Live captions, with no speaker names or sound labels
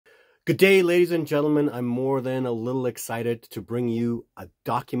Good day, ladies and gentlemen. I'm more than a little excited to bring you a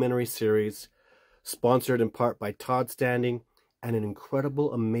documentary series sponsored in part by Todd Standing and an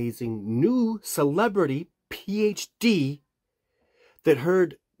incredible, amazing new celebrity PhD that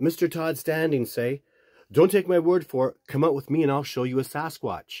heard Mr. Todd Standing say, "Don't take my word for it, come out with me and I'll show you a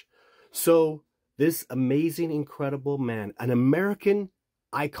Sasquatch." So this amazing, incredible man, an American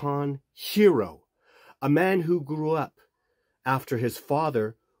icon hero, a man who grew up after his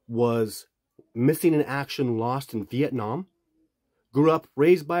father was missing in action, lost in Vietnam, grew up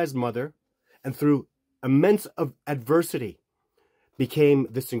raised by his mother, and through immense adversity became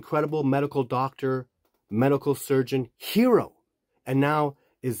this incredible medical doctor, medical surgeon hero, and now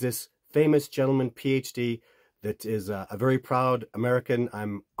is this famous gentleman PhD that is a very proud American.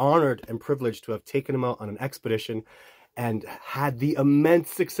 I'm honored and privileged to have taken him out on an expedition and had the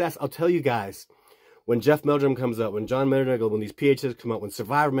immense success. I'll tell you guys, when Jeff Meldrum comes out, when John Meredith, when these PhDs come out, when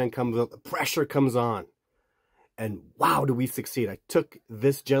Survivor Man comes out, the pressure comes on. And wow, do we succeed. I took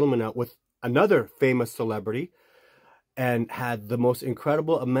this gentleman out with another famous celebrity and had the most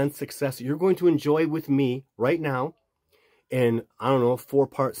incredible, immense success you're going to enjoy with me right now in, I don't know, a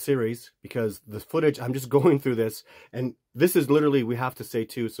 4-part series, because the footage, I'm just going through this, and this is literally, we have to say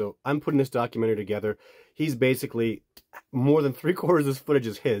too, so I'm putting this documentary together. He's basically, more than 3/4 of this footage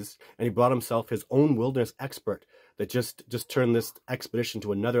is his, and he brought himself his own wilderness expert that just turned this expedition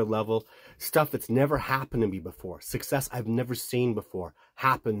to another level. Stuff that's never happened to me before. Success I've never seen before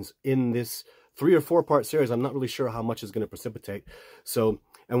happens in this 3 or 4-part series. I'm not really sure how much is going to precipitate. So,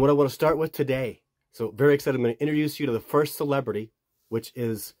 and what I want to start with today, so very excited, I'm going to introduce you to the first celebrity, which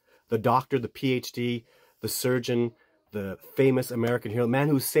is the doctor, the PhD, the surgeon, the famous American hero, man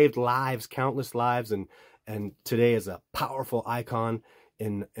who saved lives, countless lives, and today is a powerful icon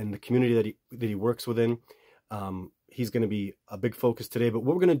in the community that he works within. He's going to be a big focus today. But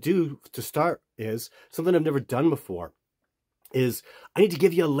what we're going to do to start is something I've never done before. Is I need to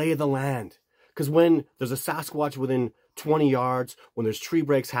give you a lay of the land, because when there's a Sasquatch within 20 yards, when there's tree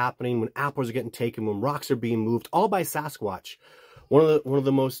breaks happening, when apples are getting taken, when rocks are being moved, all by Sasquatch, one of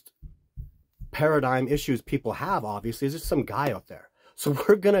the most paradigm issues people have, obviously, is there's some guy out there. So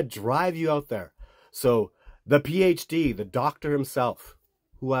we're going to drive you out there. So the PhD, the doctor himself,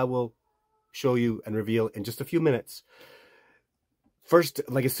 who I will show you and reveal in just a few minutes. First,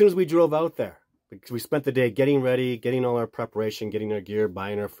 like as soon as we drove out there, we spent the day getting ready, getting all our preparation, getting our gear,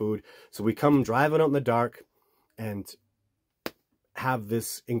 buying our food. So we come driving out in the dark and have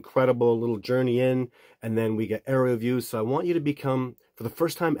this incredible little journey in, and then we get aerial views. So I want you to become, for the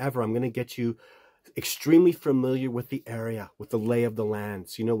first time ever, I'm going to get you extremely familiar with the area, with the lay of the land.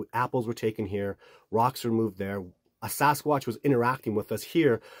 So, you know, apples were taken here, rocks were moved there, a Sasquatch was interacting with us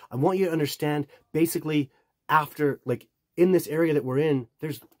here. I want you to understand, basically, after, like, in this area that we're in,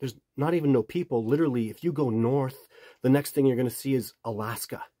 there's not even no people. Literally, if you go north, the next thing you're going to see is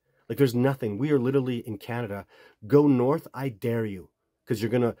Alaska. Like, there's nothing. We are literally in Canada. Go north, I dare you. Because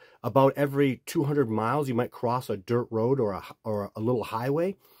you're going to, about every 200 miles, you might cross a dirt road or a little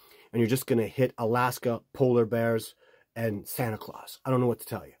highway. And you're just going to hit Alaska, polar bears, and Santa Claus. I don't know what to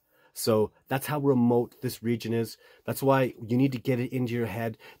tell you. So that's how remote this region is. That's why you need to get it into your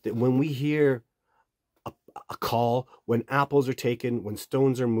head that when we hear a call, when apples are taken, when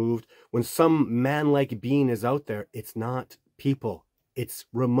stones are moved, when some man-like being is out there, it's not people. It's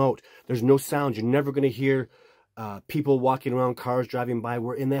remote. There's no sound. You're never going to hear people walking around, cars driving by.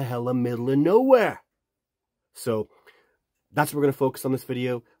 We're in the hella middle of nowhere. So that's what we're going to focus on this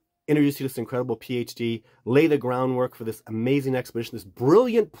video. Introduce you to this incredible PhD, lay the groundwork for this amazing expedition, this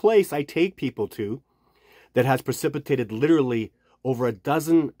brilliant place I take people to that has precipitated literally over a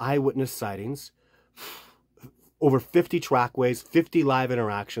dozen eyewitness sightings, over 50 trackways, 50 live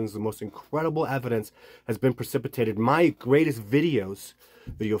interactions. The most incredible evidence has been precipitated. My greatest videos,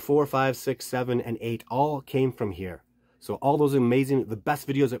 video 4, 5, 6, 7, and 8, all came from here. So all those amazing, the best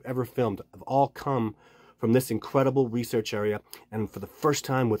videos I've ever filmed have all come from this incredible research area. And for the first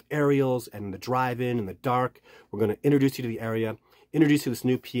time with aerials and the drive-in and the dark, we're going to introduce you to the area, introduce you to this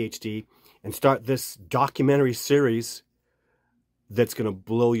new PhD, and start this documentary series that's going to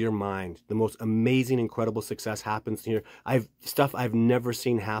blow your mind. The most amazing, incredible success happens here. Stuff I've never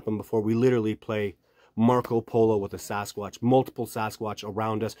seen happen before. We literally play Marco Polo with a Sasquatch, multiple Sasquatch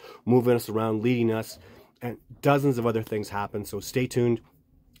around us, moving us around, leading us, and dozens of other things happen. So stay tuned.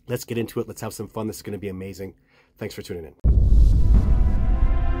 Let's get into it. Let's have some fun. This is going to be amazing. Thanks for tuning in.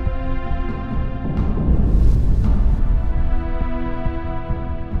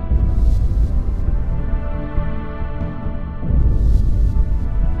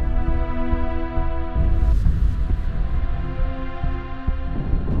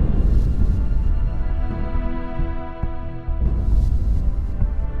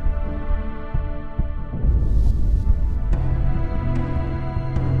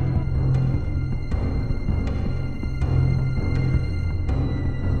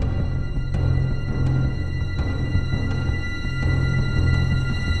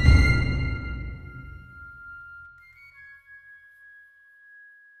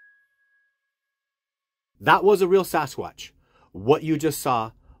 That was a real Sasquatch. What you just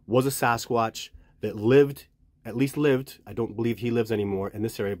saw was a Sasquatch that lived, at least lived, I don't believe he lives anymore in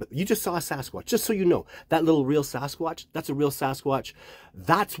this area, but you just saw a Sasquatch, just so you know. That little real Sasquatch, that's a real Sasquatch.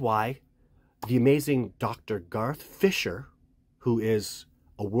 That's why the amazing Dr. Garth Fisher, who is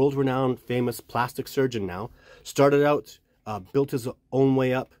a world-renowned famous plastic surgeon now, started out, built his own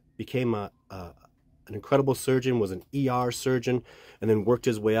way up, became an incredible surgeon, was an ER surgeon, and then worked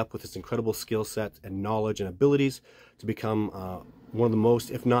his way up with his incredible skill set and knowledge and abilities to become one of the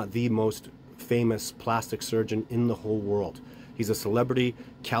most, if not the most famous plastic surgeon in the whole world. He's a celebrity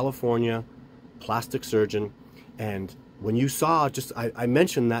California plastic surgeon. And when you saw, I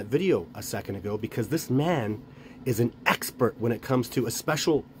mentioned that video a second ago because this man is an expert when it comes to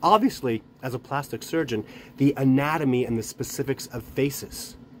obviously as a plastic surgeon, the anatomy and the specifics of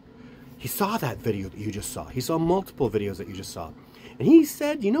faces. He saw that video that you just saw. He saw multiple videos that you just saw. And he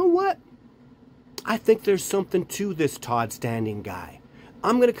said, you know what? I think there's something to this Todd Standing guy.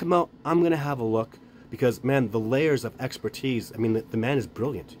 I'm going to come out, I'm going to have a look, because, man, the layers of expertise, I mean, the man is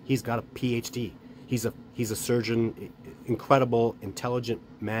brilliant. He's got a PhD. He's a surgeon, incredible, intelligent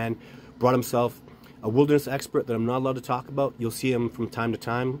man, brought himself a wilderness expert that I'm not allowed to talk about. You'll see him from time to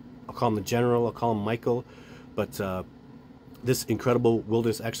time. I'll call him the General, I'll call him Michael, but this incredible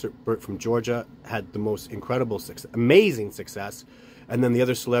wilderness expert from Georgia had the most incredible success, amazing success. And then the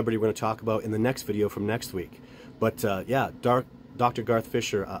other celebrity we're going to talk about in the next video from next week. But yeah, Dr. Garth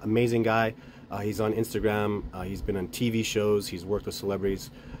Fisher, amazing guy. He's on Instagram. He's been on TV shows. He's worked with celebrities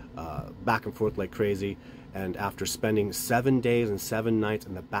back and forth like crazy. And after spending 7 days and 7 nights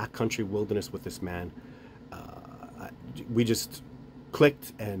in the backcountry wilderness with this man, we just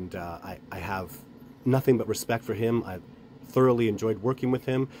clicked, and I have nothing but respect for him. I've thoroughly enjoyed working with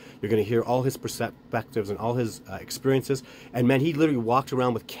him. You're going to hear all his perspectives and all his experiences. And man, he literally walked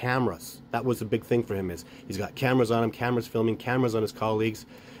around with cameras. That was a big thing for him. Is he's got cameras on him, cameras filming, cameras on his colleagues,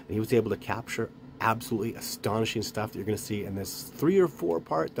 and he was able to capture absolutely astonishing stuff that you're going to see in this 3 or 4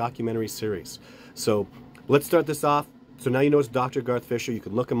 part documentary series. So let's start this off. So now you know it's Dr. Garth Fisher. You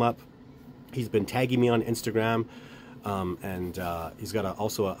can look him up. He's been tagging me on Instagram. And he's got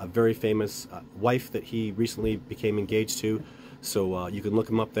also a very famous wife that he recently became engaged to, so you can look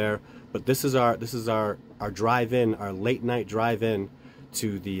him up there. But this is our drive-in, our late night drive-in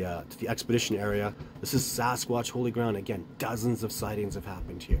to the expedition area. This is Sasquatch holy ground. Again, dozens of sightings have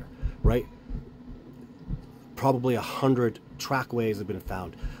happened here, right? Probably 100 trackways have been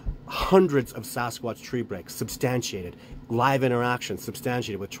found. Hundreds of Sasquatch tree breaks substantiated, live interactions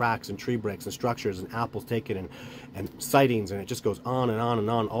substantiated with tracks and tree breaks and structures and apples taken and sightings, and it just goes on and on and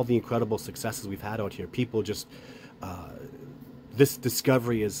on. All the incredible successes we've had out here. People just, this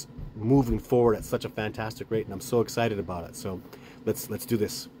discovery is moving forward at such a fantastic rate, and I'm so excited about it. So let's do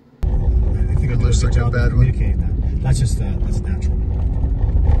this. I think it looks like a bad one. That's just that's natural.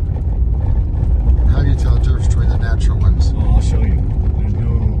 How do you tell the difference between the natural ones? Oh, I'll show you. There's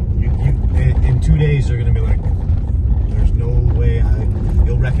no. In 2 days, you're going to be like, there's no way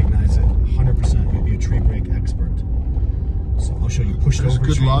you'll recognize it 100%. You'll be a tree break expert. So I'll show you pushed over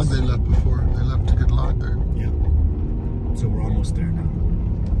trees. There's a good log they left before. They left a good log there. Yeah. So we're almost there now.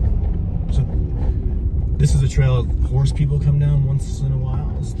 So this is a trail horse people come down once in a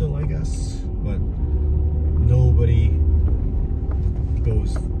while still, I guess. But nobody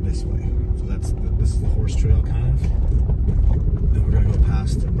goes this way. So this is the horse trail kind of. Then we're going to go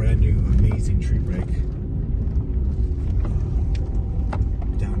past a brand new amazing tree break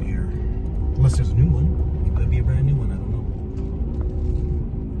down here. Unless there's a new one. Maybe that'd be a brand new one, I don't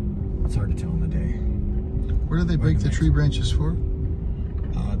know. It's hard to tell in the day. Where do they break the tree branches for?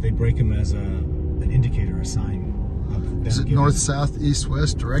 They break them as an indicator, a sign. Is it north, south, east,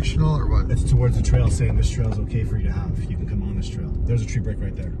 west, directional, or what? It's towards the trail, saying this trail is okay for you to have. You can come on this trail. There's a tree break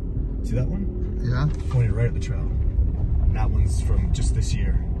right there. See that one? Yeah. Pointed right at the trail. That one's from just this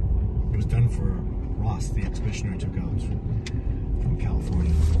year. It was done for Ross, the expeditioner I took out from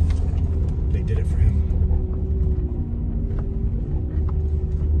California. They did it for him.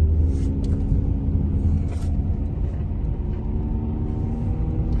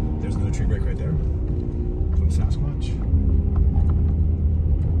 There's another tree break right there from Sasquatch.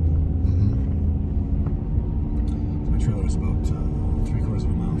 My trailer is about 3/4 of a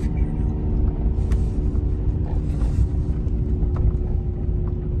mile from here now.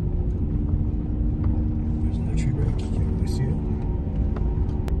 There's another tree break. You can't really see it.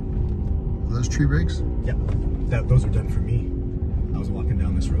 Are those tree breaks? Yep. Those are done for me. I was walking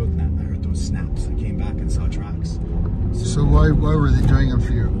down this road and I heard those snaps. I came back and saw tracks. So why were they doing them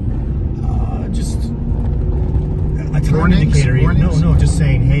for you? Just indicator. No, just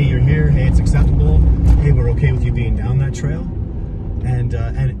saying, hey, you're here. Hey, it's acceptable. Hey, we're okay with you being down that trail.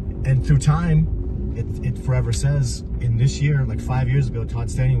 And through time, it forever says, in this year, like 5 years ago, Todd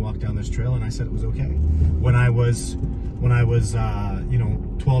Stanley walked down this trail, and I said it was okay. When I was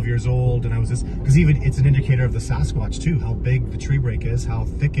 12 years old, and I was this, because even it's an indicator of the Sasquatch too. How big the tree break is, how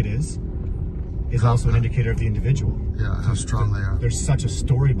thick it is also an indicator of the individual. Yeah, how strong they are. There's such a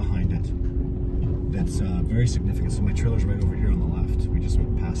story behind it that's very significant. So my trailer's right over here on the left. We just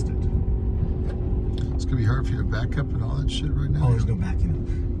went past it. It's gonna be hard for you to back up and all that shit right now. Oh, there's no backing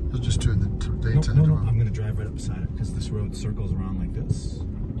up. You'll just do it in the daytime. No, I'm gonna drive right up beside it because this road circles around like this.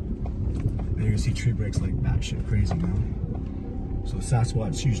 And you're gonna see tree breaks like batshit crazy now. So the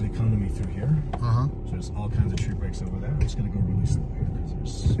Sasquatch usually come to me through here. So there's all kinds of tree breaks over there. I'm just gonna go really slow here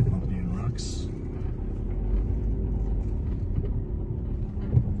because there's nobody in rocks.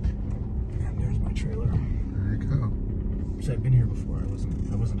 And there's my trailer. There you go. So I've been here before. I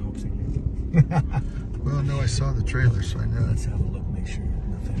wasn't hoaxing you. Well, no, I saw the trailer, so I know. Let's have a look. Make sure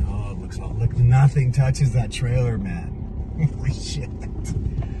nothing. Oh, it looks all. Look, nothing touches that trailer, man. Holy shit.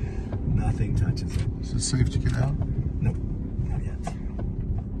 Nothing touches it. Is it safe to get out? Nope, not yet.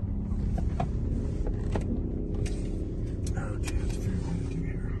 Okay, let's figure out what to do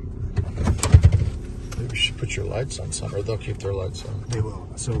here. Maybe you should put your lights on some, or they'll keep their lights on. They will.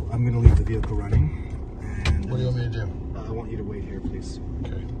 So I'm going to leave the vehicle running. And what do you want me to do? I want you to wait here, please.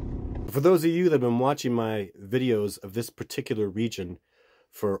 Okay. For those of you that have been watching my videos of this particular region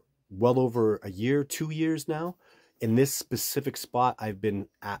for well over a year, 2 years now, in this specific spot I've been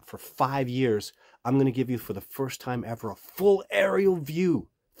at for 5 years, I'm going to give you for the first time ever a full aerial view,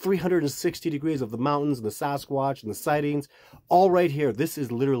 360 degrees of the mountains and the Sasquatch and the sightings, all right here. This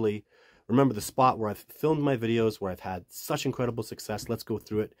is literally, remember, the spot where I've filmed my videos, where I've had such incredible success. Let's go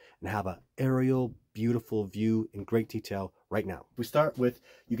through it and have an aerial, beautiful view in great detail right now. We start with,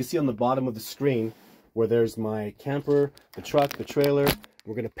 you can see on the bottom of the screen where there's my camper, the truck, the trailer.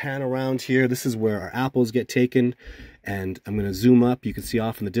 We're going to pan around here. This is where our apples get taken, and I'm going to zoom up. You can see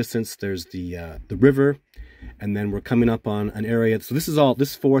off in the distance there's the river, and then we're coming up on an area. So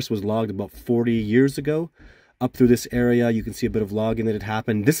this forest was logged about 40 years ago. Up through this area, you can see a bit of logging that had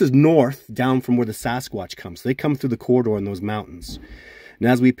happened. This is north, down from where the Sasquatch comes. So they come through the corridor in those mountains. And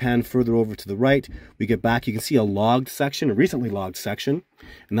as we pan further over to the right, we get back, you can see a logged section, a recently logged section.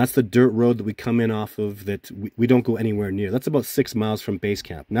 And that's the dirt road that we come in off of that we don't go anywhere near. That's about 6 miles from base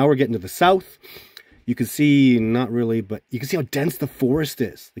camp. Now we're getting to the south. You can see, not really, but you can see how dense the forest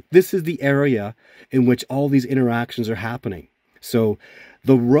is. Like, this is the area in which all these interactions are happening. So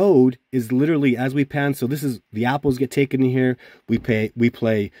the road is literally, as we pan, so this is, the apples get taken in here. We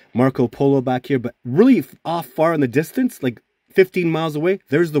play Marco Polo back here, but really off far in the distance, like 15 miles away,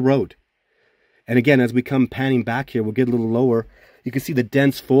 there's the road. And again, as we come panning back here, we'll get a little lower. You can see the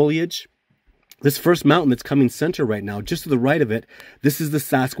dense foliage. This first mountain that's coming center right now, just to the right of it, this is the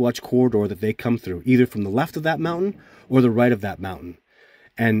Sasquatch corridor that they come through, either from the left of that mountain or the right of that mountain.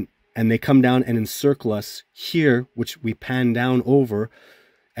 And they come down and encircle us here, which we pan down over,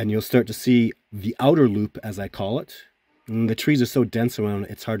 and you'll start to see the outer loop, as I call it. And the trees are so dense around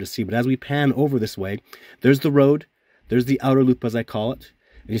it, it's hard to see. But as we pan over this way, there's the road. There's the outer loop, as I call it.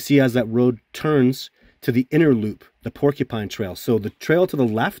 And you see as that road turns to the inner loop, the Porcupine Trail. So the trail to the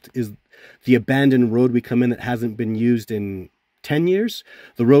left is the abandoned road we come in that hasn't been used in 10 years.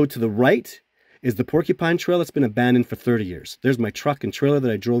 The road to the right is the Porcupine Trail that's been abandoned for 30 years. There's my truck and trailer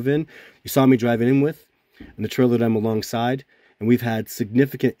that I drove in. You saw me driving in with, and the trailer that I'm alongside. And we've had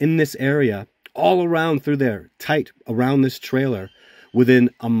significant, in this area, all around through there, tight around this trailer,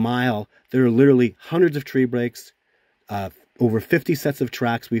 within a mile, there are literally hundreds of tree breaks, over 50 sets of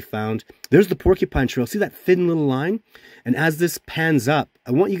tracks we found. There's the Porcupine Trail. See that thin little line? And as this pans up,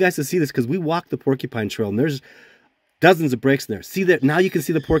 I want you guys to see this because we walked the Porcupine Trail and there's dozens of breaks in there. See that? Now you can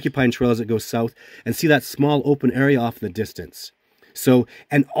see the Porcupine Trail as it goes south and see that small open area off in the distance. So,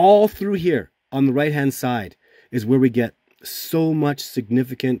 and all through here on the right-hand side is where we get so much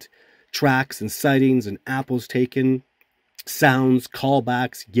significant tracks and sightings and apples taken, sounds,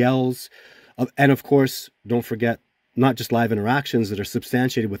 callbacks, yells, and of course, don't forget, not just live interactions that are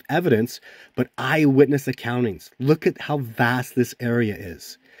substantiated with evidence, but eyewitness accountings. Look at how vast this area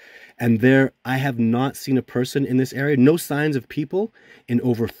is. And there, I have not seen a person in this area, no signs of people in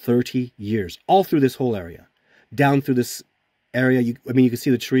over 30 years, all through this whole area. Down through this area, you can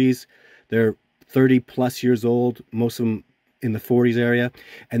see the trees. They're 30 plus years old, most of them in the 40s area.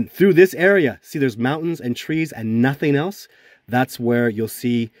 And through this area, see there's mountains and trees and nothing else. That's where you'll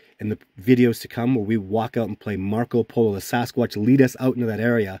see in the videos to come where we walk out and play Marco Polo. The Sasquatch lead us out into that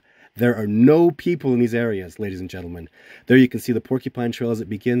area. There are no people in these areas, ladies and gentlemen. There you can see the Porcupine Trail as it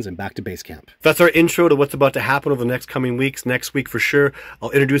begins and back to base camp. That's our intro to what's about to happen over the next coming weeks. Next week for sure,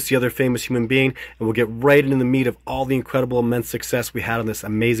 I'll introduce the other famous human being, and we'll get right into the meat of all the incredible, immense success we had on this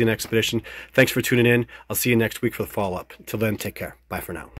amazing expedition. Thanks for tuning in. I'll see you next week for the follow-up. Till then, take care. Bye for now.